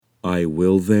I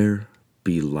will there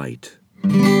be light.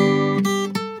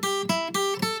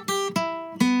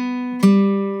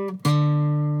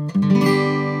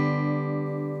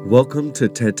 Welcome to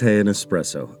Tete and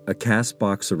Espresso, a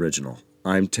Castbox original.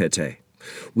 I'm Tete.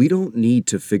 We don't need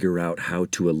to figure out how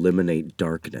to eliminate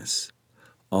darkness.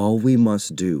 All we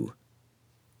must do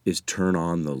is turn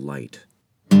on the light.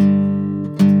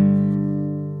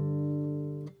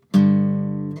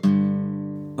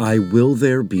 I will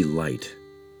there be light.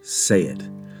 Say it.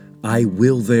 I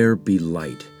will there be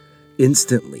light.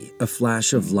 Instantly, a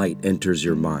flash of light enters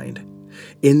your mind.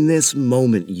 In this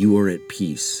moment, you are at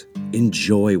peace.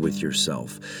 Enjoy with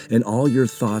yourself, and all your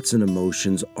thoughts and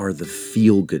emotions are the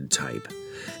feel-good type.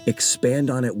 Expand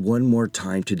on it one more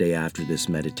time today after this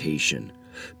meditation,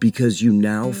 because you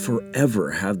now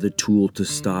forever have the tool to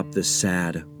stop the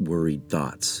sad, worried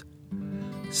thoughts.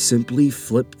 Simply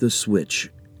flip the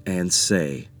switch and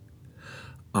say,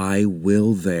 I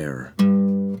will there.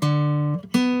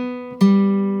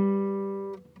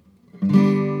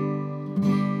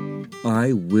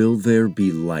 I will there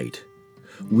be light.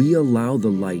 We allow the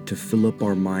light to fill up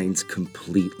our minds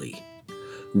completely.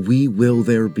 We will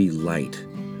there be light.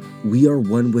 We are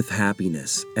one with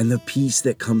happiness and the peace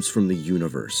that comes from the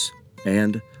universe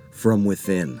and from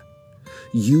within.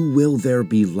 You will there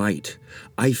be light.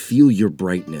 I feel your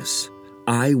brightness.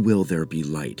 I will there be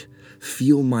light.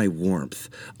 Feel my warmth.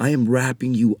 I am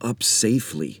wrapping you up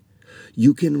safely.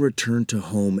 You can return to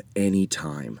home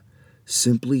anytime.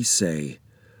 Simply say,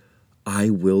 I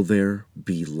will there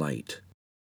be light.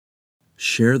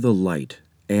 Share the light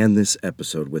and this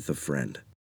episode with a friend.